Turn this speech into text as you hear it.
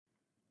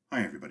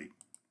Hi everybody,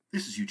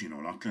 this is Eugene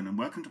O'Loughlin and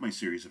welcome to my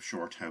series of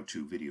short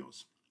how-to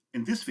videos.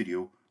 In this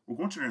video, we're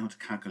going to learn how to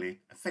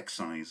calculate effect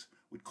size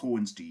with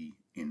Cohen's d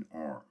in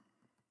R.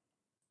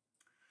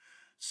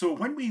 So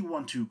when we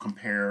want to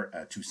compare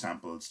two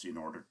samples in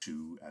order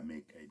to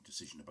make a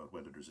decision about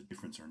whether there's a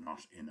difference or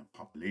not in a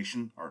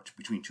population or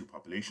between two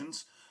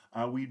populations,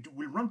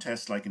 we'll run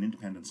tests like an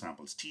independent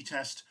samples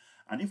t-test,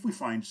 and if we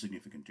find a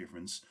significant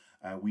difference,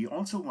 we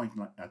also might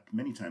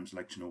many times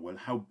like to know, well,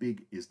 how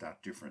big is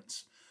that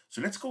difference?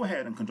 So let's go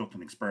ahead and conduct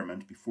an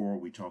experiment before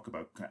we talk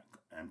about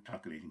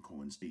calculating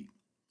Cohen's d.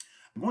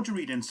 I'm going to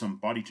read in some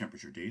body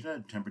temperature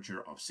data,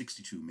 temperature of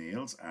 62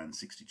 males and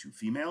 62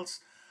 females.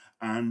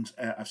 And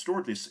I've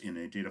stored this in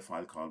a data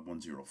file called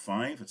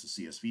 105. It's a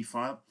CSV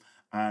file.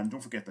 And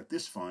don't forget that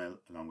this file,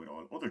 along with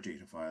all other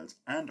data files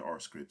and R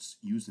scripts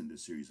used in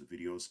this series of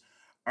videos,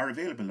 are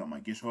available on my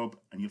GitHub,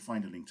 and you'll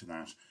find a link to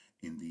that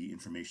in the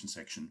information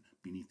section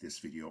beneath this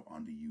video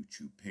on the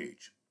YouTube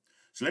page.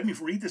 So let me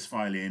read this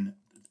file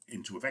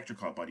into a vector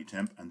called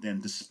bodytemp and then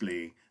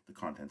display the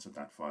contents of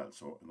that file.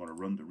 So I'm going to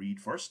run the read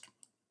first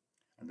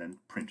and then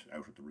print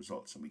out the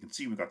results. And we can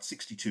see we've got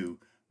 62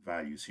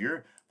 values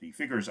here. The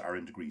figures are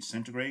in degrees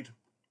centigrade,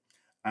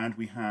 and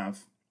we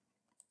have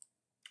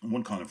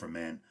one column for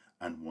men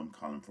and one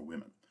column for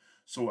women.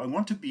 So I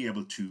want to be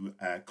able to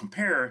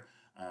compare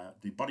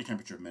the body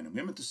temperature of men and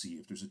women to see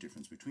if there's a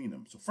difference between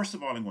them. So first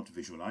of all, I'm going to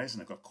visualize,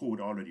 and I've got code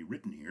already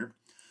written here.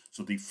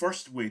 So the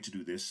first way to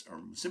do this,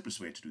 or the simplest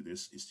way to do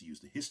this, is to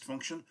use the hist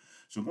function.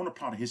 So I'm going to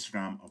plot a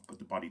histogram of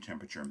the body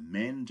temperature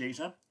men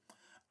data,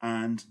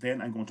 and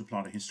then I'm going to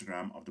plot a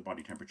histogram of the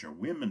body temperature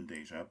women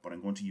data, but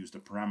I'm going to use the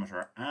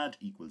parameter add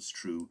equals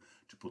true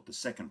to put the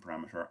second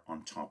parameter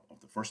on top of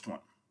the first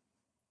one.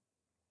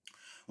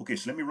 Okay,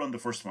 so let me run the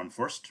first one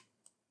first.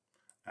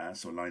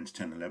 So lines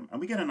 10 and 11, and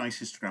we get a nice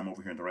histogram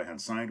over here on the right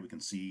hand side. We can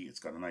see it's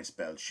got a nice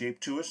bell shape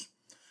to it,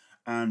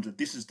 and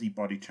this is the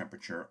body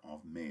temperature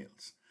of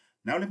males.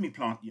 Now let me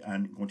plot,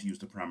 and I'm going to use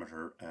the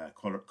parameter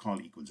call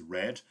equals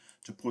red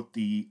to put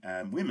the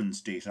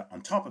women's data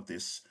on top of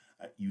this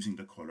using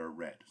the color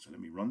red. So let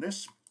me run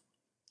this,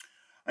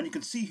 and you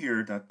can see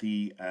here that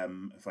the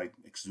if I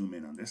zoom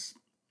in on this,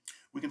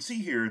 we can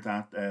see here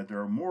that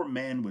there are more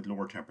men with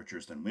lower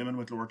temperatures than women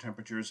with lower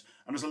temperatures,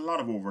 and there's a lot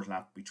of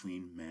overlap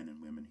between men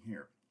and women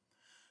here.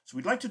 So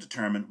we'd like to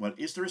determine, well,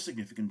 is there a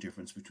significant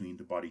difference between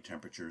the body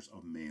temperatures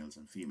of males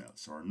and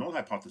females? So our null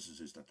hypothesis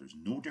is that there's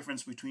no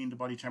difference between the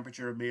body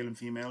temperature of male and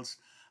females,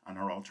 and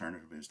our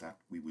alternative is that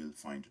we will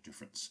find a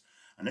difference.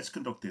 And let's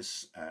conduct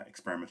this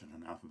experiment at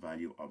an alpha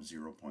value of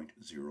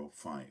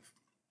 0.05.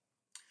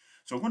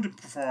 So I'm going to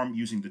perform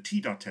using the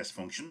t.test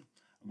function.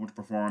 I'm going to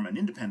perform an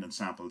independent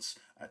samples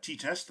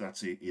t-test,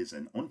 that is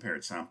an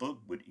unpaired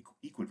sample with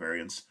equal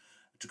variance,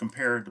 to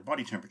compare the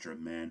body temperature of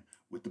men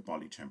with the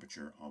body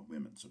temperature of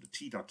women. So the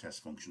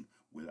t.test function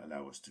will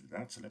allow us to do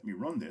that. So let me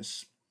run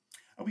this,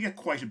 and we get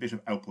quite a bit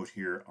of output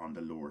here on the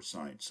lower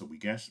side. So we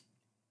get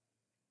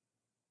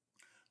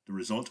the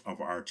result of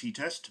our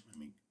t-test. Let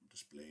me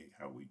display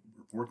how we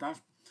report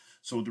that.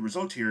 So the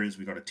result here is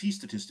we got a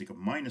t-statistic of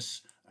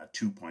minus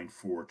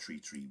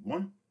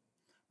 2.4331.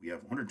 We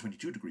have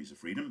 122 degrees of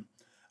freedom.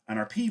 And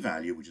our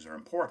p-value, which is our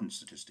important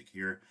statistic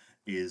here,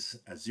 is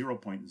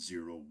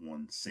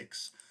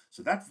 0.016.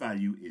 So that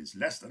value is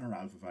less than our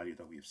alpha value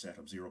that we have set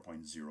of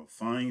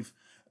 0.05.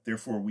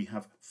 Therefore, we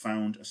have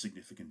found a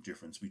significant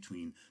difference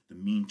between the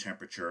mean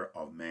temperature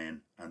of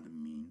men and the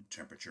mean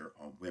temperature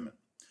of women.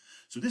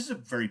 So this is a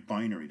very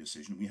binary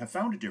decision. We have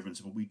found a difference,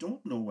 but we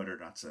don't know whether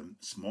that's a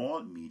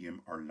small,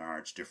 medium, or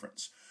large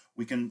difference.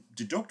 We can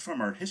deduct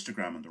from our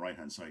histogram on the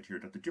right-hand side here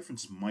that the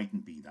difference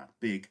mightn't be that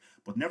big,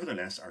 but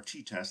nevertheless, our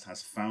t-test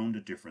has found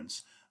a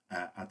difference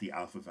at the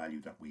alpha value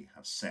that we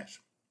have set.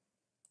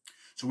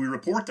 So we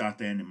report that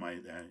then in my,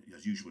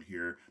 as usual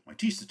here, my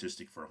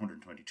t-statistic for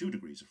 122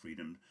 degrees of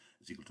freedom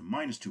is equal to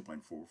minus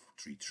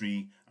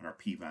 2.433, and our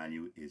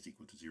p-value is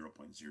equal to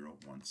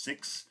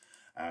 0.016.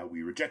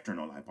 We reject our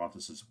null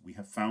hypothesis. We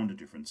have found a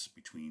difference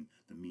between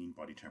the mean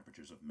body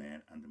temperatures of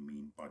men and the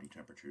mean body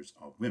temperatures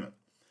of women.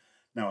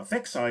 Now,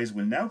 effect size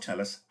will now tell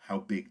us how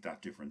big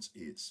that difference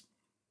is.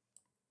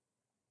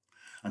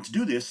 And to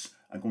do this,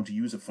 I'm going to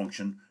use a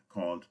function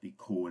called the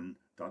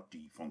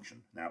Cohen.d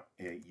function. Now,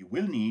 you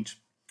will need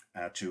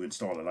to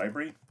install a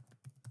library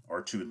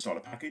or to install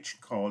a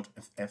package called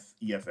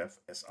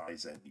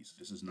EFFSIZ. So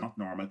this is not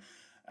normal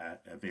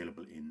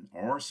available in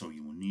R, so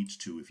you will need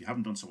to, if you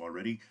haven't done so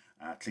already,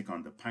 click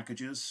on the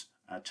Packages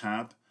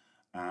tab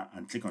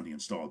and click on the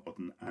Install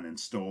button and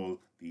install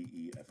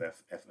the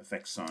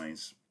effect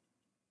size.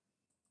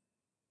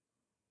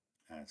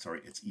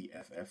 Sorry, it's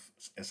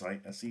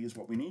EFFSIZ is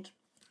what we need.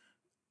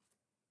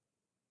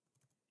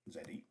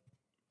 ZE.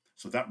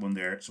 So that one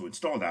there, so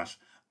install that,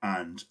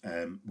 and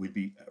we'll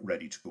be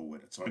ready to go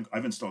with it. So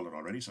I've installed it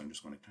already, so I'm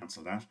just going to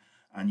cancel that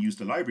and use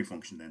the library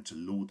function then to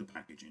load the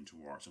package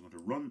into R. So I'm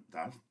going to run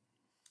that,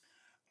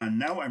 and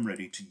now I'm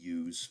ready to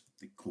use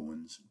the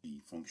Cohen's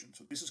d function.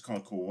 So this is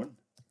called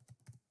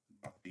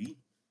Cohen.d,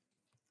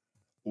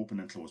 open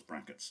and close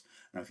brackets.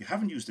 Now, if you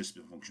haven't used this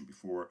function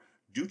before,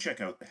 do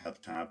check out the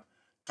Help tab,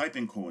 type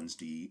in Cohen's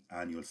d,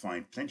 and you'll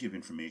find plenty of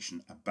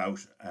information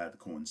about the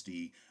Cohen's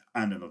d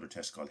and another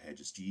test called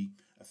Hedges G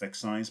effect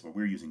size, but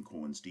we're using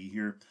Cohen's d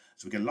here.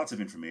 So we get lots of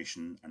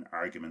information and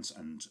arguments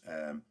and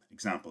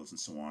examples and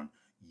so on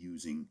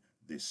using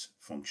this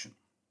function.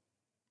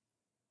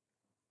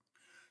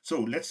 So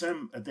let's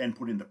then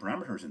put in the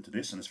parameters into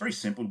this, and it's very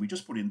simple. We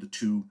just put in the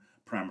two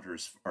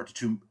parameters, or the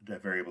two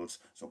variables.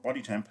 So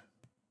body temp,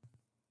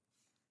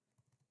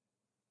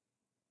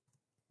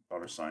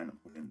 $,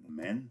 and put in the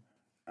men,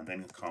 and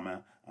then a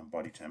comma, and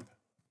body temp,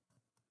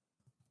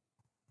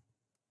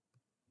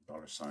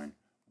 $,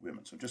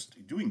 women. So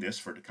just doing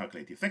this to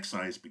calculate the effect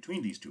size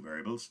between these two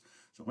variables.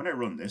 So when I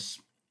run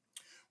this,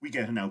 we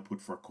get an output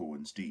for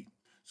Cohen's d.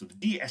 So the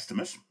d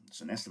estimate,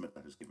 it's an estimate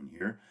that is given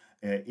here,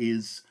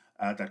 is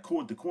that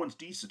the Cohen's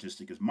d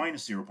statistic is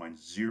minus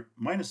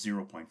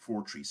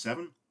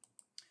 0.437.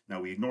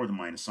 Now we ignore the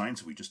minus sign,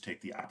 so we just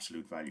take the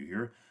absolute value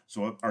here.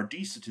 So our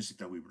d statistic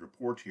that we would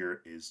report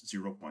here is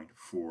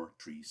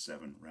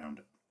 0.437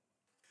 rounded.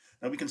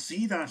 Now we can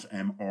see that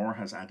R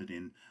has added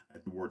in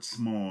the word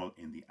small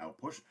in the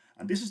output,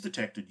 and this is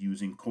detected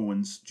using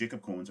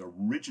Jacob Cohen's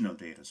original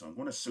data. So I'm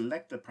going to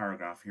select the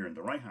paragraph here on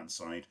the right hand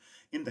side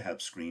in the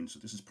help screen. So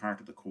this is part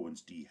of the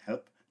Cohen's d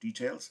help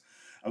details.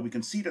 We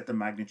can see that the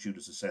magnitude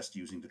is assessed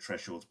using the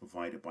thresholds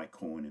provided by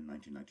Cohen in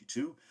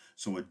 1992.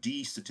 So a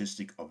d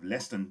statistic of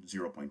less than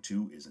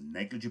 0.2 is a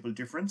negligible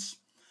difference.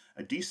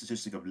 A d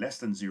statistic of less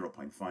than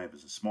 0.5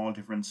 is a small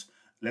difference.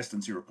 Less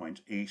than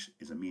 0.8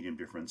 is a medium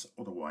difference,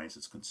 otherwise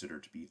it's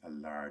considered to be a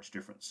large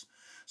difference.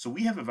 So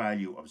we have a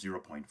value of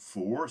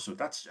 0.4, so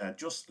that's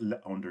just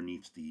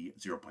underneath the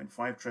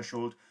 0.5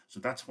 threshold, so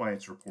that's why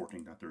it's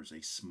reporting that there's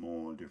a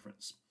small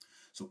difference.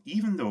 So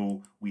even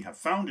though we have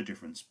found a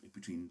difference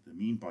between the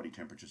mean body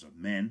temperatures of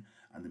men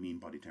and the mean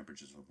body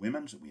temperatures of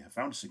women, so we have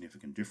found a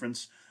significant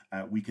difference,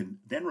 we can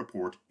then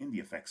report in the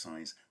effect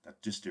size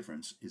that this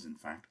difference is in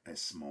fact a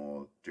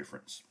small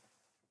difference.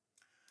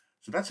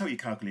 So that's how you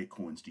calculate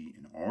Cohen's d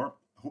in R.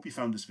 I hope you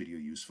found this video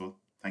useful.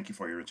 Thank you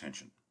for your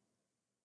attention.